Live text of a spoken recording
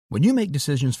When you make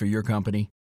decisions for your company,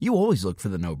 you always look for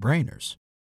the no-brainers.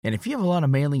 And if you have a lot of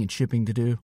mailing and shipping to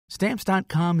do,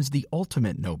 Stamps.com is the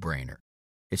ultimate no-brainer.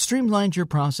 It streamlines your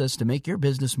process to make your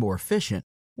business more efficient,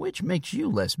 which makes you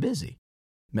less busy.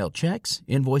 Mail checks,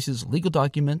 invoices, legal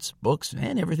documents, books,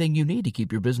 and everything you need to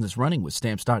keep your business running with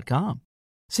Stamps.com.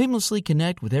 Seamlessly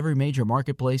connect with every major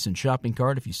marketplace and shopping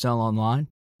cart if you sell online.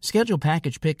 Schedule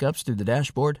package pickups through the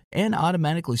dashboard and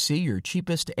automatically see your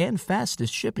cheapest and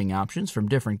fastest shipping options from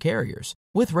different carriers,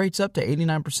 with rates up to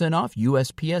 89% off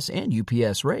USPS and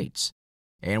UPS rates.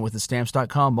 And with the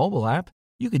Stamps.com mobile app,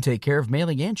 you can take care of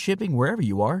mailing and shipping wherever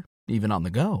you are, even on the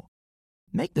go.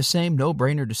 Make the same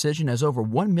no-brainer decision as over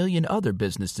 1 million other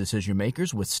business decision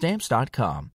makers with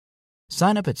Stamps.com.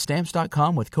 Sign up at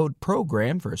Stamps.com with code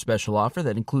PROGRAM for a special offer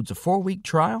that includes a 4-week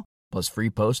trial, plus free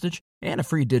postage and a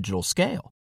free digital scale.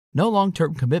 No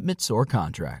long-term commitments or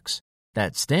contracts.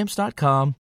 That's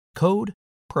Stamps.com, code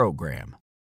PROGRAM.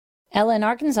 Ella in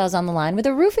Arkansas is on the line with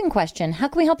a roofing question. How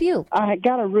can we help you? I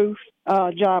got a roof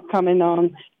job coming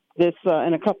on this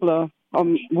in a couple of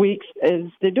weeks.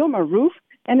 They're doing my roof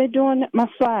and they're doing my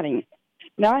siding.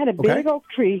 Now, I had a big oak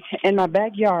tree in my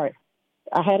backyard.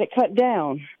 I had it cut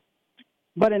down.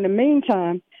 But in the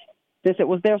meantime, since it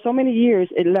was there so many years,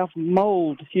 it left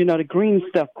mold, the green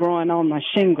stuff growing on my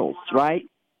shingles, right?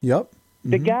 Yep. Mm-hmm.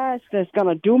 The guys that's going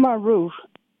to do my roof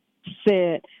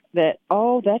said that,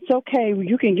 that's okay.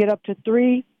 You can get up to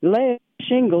 3 layers of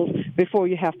shingles before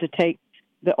you have to take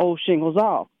the old shingles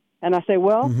off. And I say,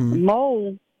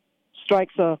 mold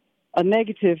strikes a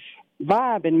negative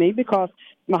vibe in me because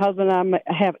my husband and I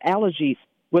have allergies.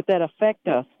 Would that affect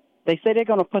us? They say they're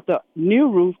going to put the new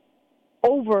roof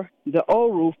over the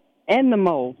old roof and the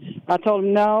mold. I told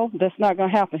him, no, that's not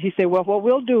going to happen. He said, well, what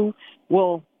we'll do,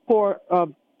 we'll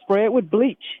spray it with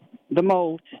bleach, the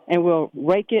mold, and we'll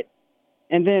rake it,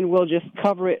 and then we'll just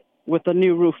cover it with the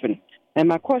new roofing. And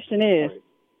my question is,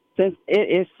 since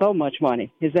it is so much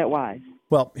money, is that wise?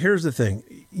 Well, here's the thing.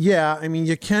 Yeah, I mean,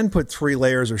 you can put 3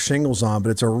 layers of shingles on, but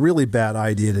it's a really bad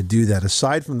idea to do that,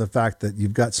 aside from the fact that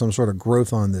you've got some sort of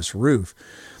growth on this roof.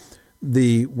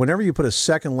 Whenever you put a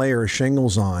second layer of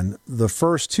shingles on, the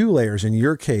first 2 layers, in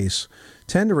your case,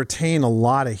 tend to retain a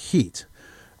lot of heat.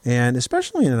 And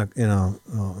especially in a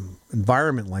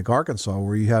environment like Arkansas,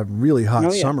 where you have really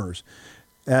hot summers,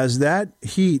 as that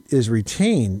heat is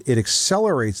retained, it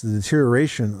accelerates the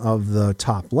deterioration of the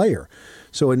top layer.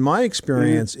 So in my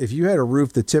experience, if you had a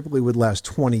roof that typically would last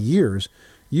 20 years,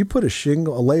 you put a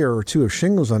layer or 2 of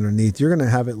shingles underneath, you're going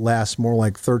to have it last more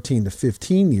like 13 to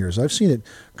 15 years. I've seen it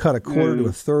cut a quarter to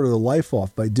a third of the life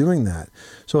off by doing that.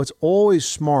 So it's always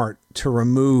smart to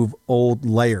remove old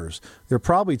layers. They're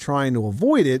probably trying to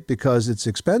avoid it because it's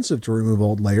expensive to remove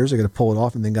old layers. They got to pull it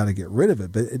off and then got to get rid of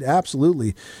it. But it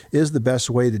absolutely is the best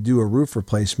way to do a roof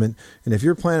replacement. And if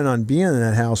you're planning on being in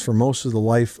that house for most of the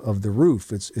life of the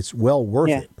roof, it's well worth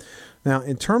it. Now,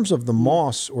 in terms of the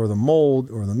moss or the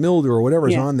mold or the mildew or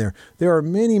whatever's on there are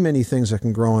many, many things that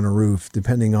can grow on a roof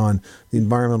depending on the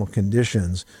environmental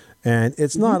conditions. And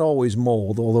it's not always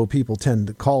mold, although people tend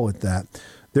to call it that.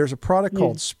 There's a product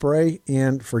called Spray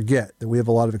and Forget that we have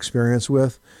a lot of experience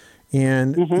with.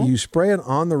 And you spray it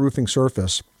on the roofing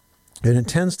surface, and it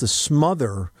tends to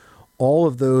smother all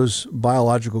of those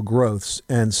biological growths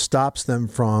and stops them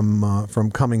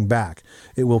from coming back.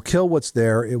 It will kill what's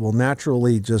there. It will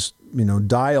naturally just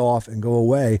die off and go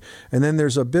away. And then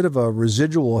there's a bit of a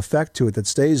residual effect to it that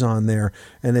stays on there.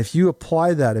 And if you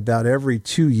apply that about every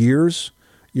 2 years,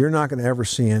 you're not going to ever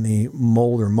see any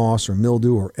mold or moss or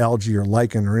mildew or algae or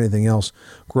lichen or anything else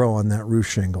grow on that roof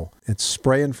shingle. It's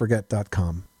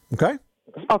sprayandforget.com. Okay?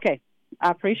 Okay.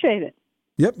 I appreciate it.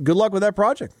 Yep. Good luck with that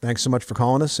project. Thanks so much for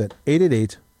calling us at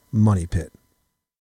 888-MONEY-PIT.